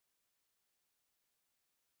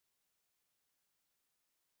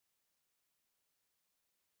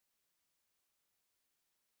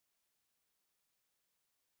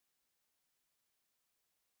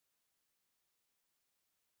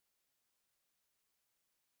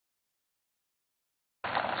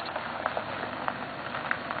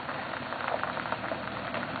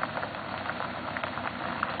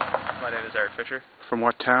My name is Eric Fisher. From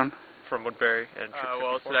what town? From Woodbury. And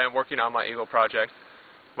well, today I'm working on my Eagle project.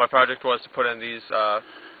 My project was to put in these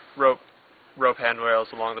rope handrails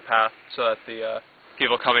along the path so that the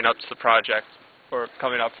people coming up to the project or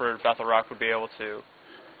coming up for Bethel Rock would be able to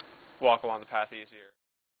walk along the path easier.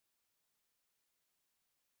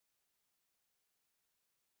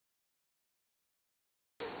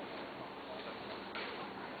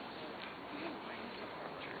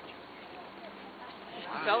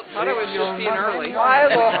 Thought it was just being early. We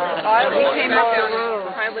came up the road.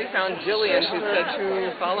 Finally found Jillian, who said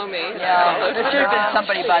to follow me. Yeah, there should have been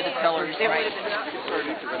somebody by the pillars, right?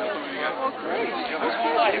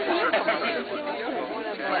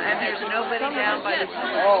 And there's nobody down by the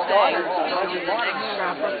pillars.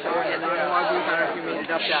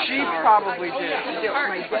 She probably did.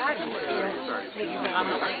 My dad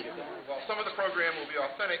Well, some of the program will be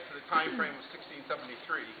authentic to the time frame of 1673,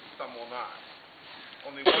 some will not.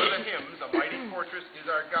 Only one of the hymns, A Mighty Fortress is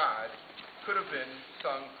Our God, could have been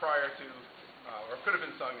sung could have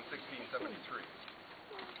been sung in 1673.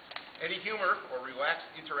 Any humor or relaxed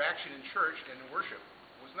interaction in church and in worship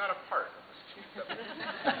was not a part of the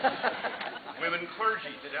 1670s. Women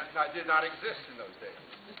clergy did not exist in those days.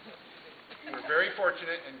 We're very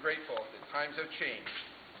fortunate and grateful that times have changed,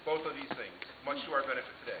 both of these things, much to our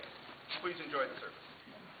benefit today. Please enjoy the service.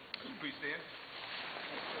 Please stand.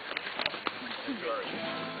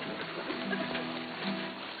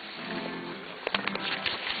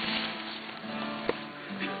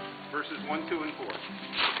 Verses 1, 2, and 4.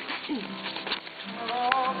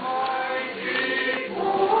 Almighty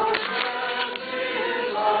fortress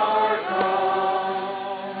is our God.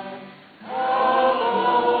 All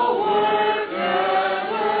over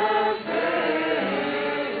ever standing.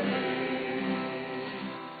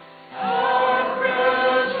 Our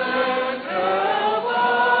present help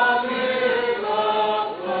amid the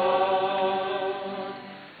flood.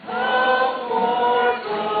 Of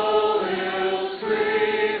mortal ills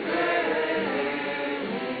prevailing.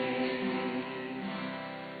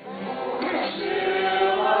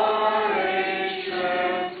 Still our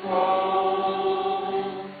ancient foe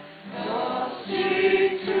doth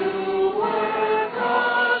seek to work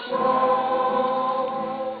us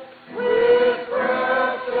woe with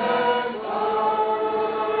craft and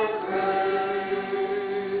power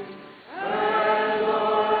great, and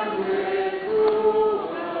armed with cruel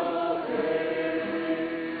hate,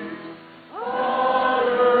 on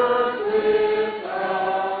earth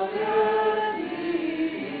without any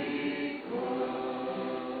equal.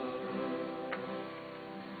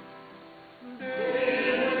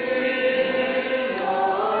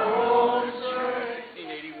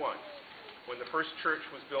 1681, when the first church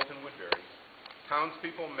was built in Woodbury,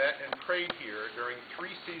 townspeople met and prayed here during 3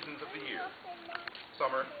 seasons of the year: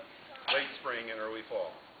 summer, late spring, and early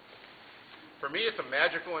fall. For me, it's a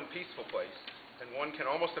magical and peaceful place, and one can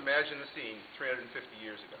almost imagine the scene 350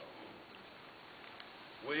 years ago.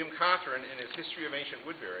 William Cothran, in his History of Ancient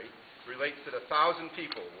Woodbury, relates that 1,000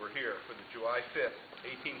 people were here for the July 5th,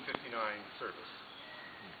 1859 service.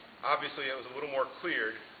 Obviously, it was a little more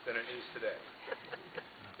cleared than it is today.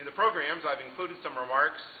 In the programs, I've included some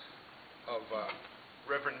remarks of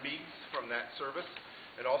Reverend Meeks from that service,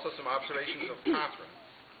 and also some observations of Cothran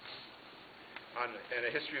and a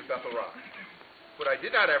history of Bethel Rock. What I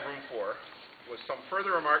did not have room for was some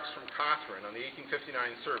further remarks from Cothran on the 1859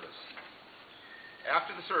 service.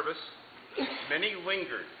 After the service, many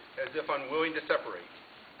lingered as if unwilling to separate,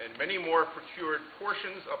 and many more procured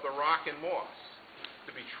portions of the rock and moss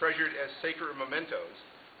to be treasured as sacred mementos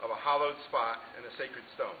of a hallowed spot and a sacred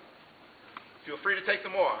stone. Feel free to take the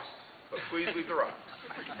moss, but please leave the rocks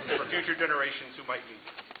for future generations who might need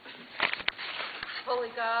them. Holy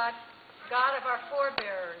God, God of our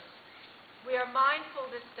forebears, we are mindful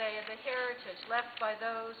this day of the heritage left by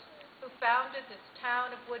those who founded this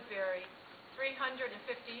town of Woodbury 350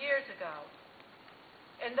 years ago,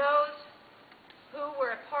 and those who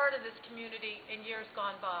were a part of this community in years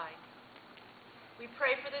gone by. We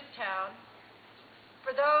pray for this town,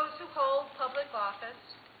 for those who hold public office,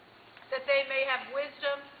 that they may have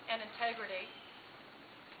wisdom and integrity,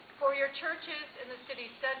 for your churches in the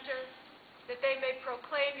city center, that they may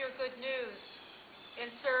proclaim your good news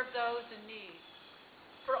and serve those in need,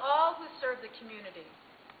 for all who serve the community,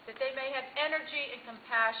 that they may have energy and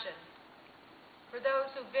compassion, for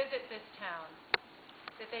those who visit this town,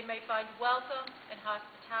 that they may find welcome and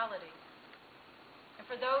hospitality, and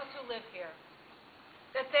for those who live here,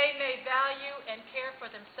 that they may value and care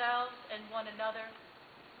for themselves and one another.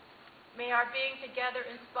 May our being together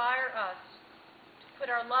inspire us to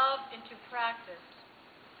put our love into practice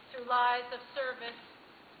through lives of service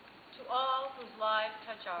to all whose lives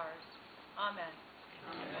touch ours. Amen.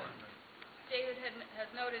 David has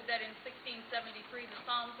noted that in 1673 the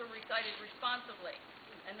Psalms were recited responsively,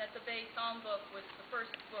 and that the Bay Psalm Book was the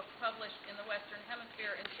first book published in the Western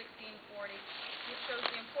Hemisphere in 1640, which shows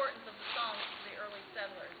the importance of the Psalms to the early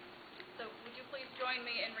settlers. So would you please join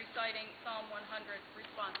me in reciting Psalm 100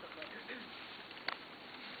 responsively?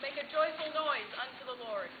 Make a joyful noise unto the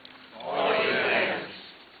Lord. All ye lands.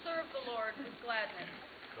 Serve the Lord with gladness.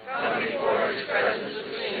 Come before his presence with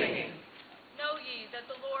singing. Know ye that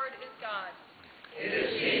the Lord is God. It is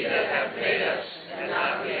he that hath made us, and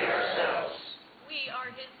not we ourselves. We are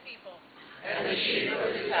his people. And the sheep of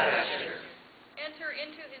his pasture. Enter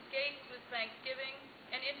into his gates with thanksgiving,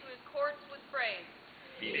 and into his courts with praise.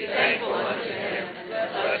 Be thankful unto him, and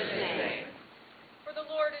bless his name. For the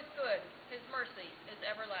Lord is good, his mercy is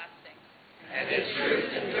everlasting. And his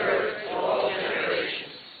truth endureth to all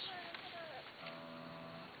generations.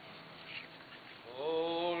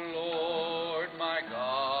 O Lord my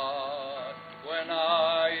God, when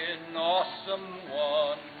I in awesome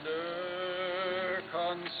wonder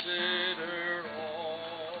consider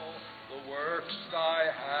all the works thy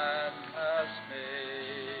hand has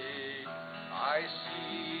made, I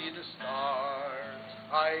see the stars,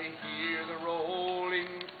 I hear the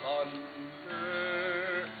rolling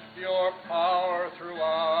thunder, your power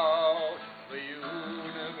throughout the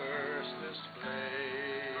universe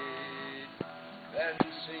displayed. Then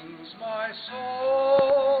sings my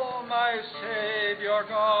soul, my Savior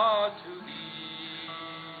God, to thee.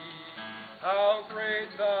 How great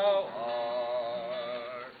thou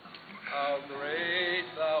art, how great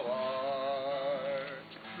thou art.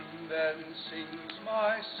 Then sings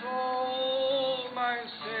my soul, my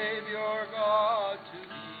Savior God, to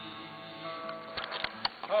thee.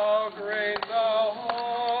 How great thou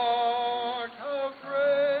art, how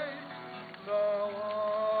great thou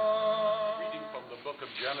art. Reading from the book of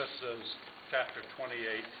Genesis, chapter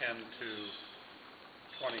 28, 10 to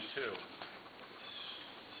 22.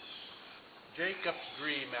 Jacob's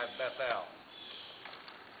dream at Bethel.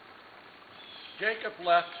 Jacob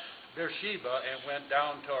left Beersheba and went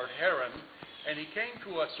down toward Haran, and he came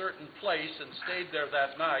to a certain place and stayed there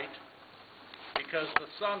that night because the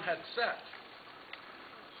sun had set.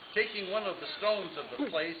 Taking one of the stones of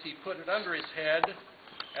the place, he put it under his head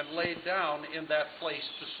and laid down in that place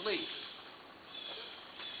to sleep.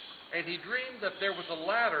 And he dreamed that there was a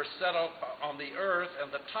ladder set up on the earth,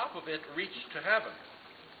 and the top of it reached to heaven.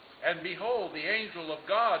 And behold, the angel of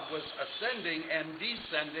God was ascending and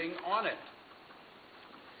descending on it.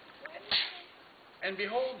 And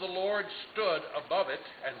behold, the Lord stood above it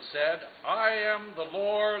and said, I am the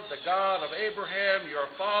Lord, the God of Abraham, your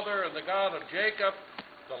father, and the God of Jacob.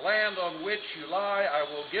 The land on which you lie I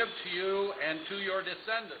will give to you and to your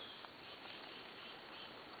descendants.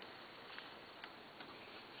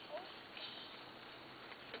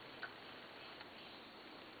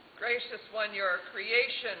 Gracious One, your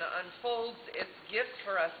creation unfolds its gifts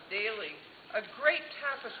for us daily. A great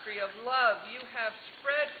tapestry of love you have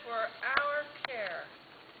spread for our care.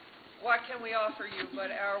 What can we offer you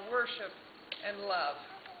but our worship and love?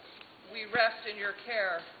 We rest in your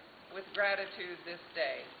care with gratitude this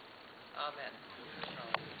day. Amen.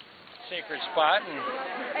 Sacred spot, and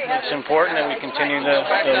it's important that we continue the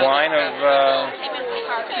line of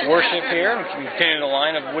worship here and continue the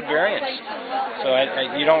line of Woodburyans. So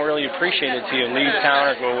you don't really appreciate it till you leave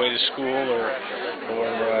town or go away to school or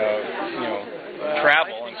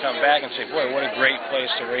travel and come back and say, boy, what a great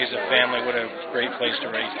place to raise a family, what a great place to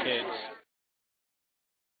raise kids.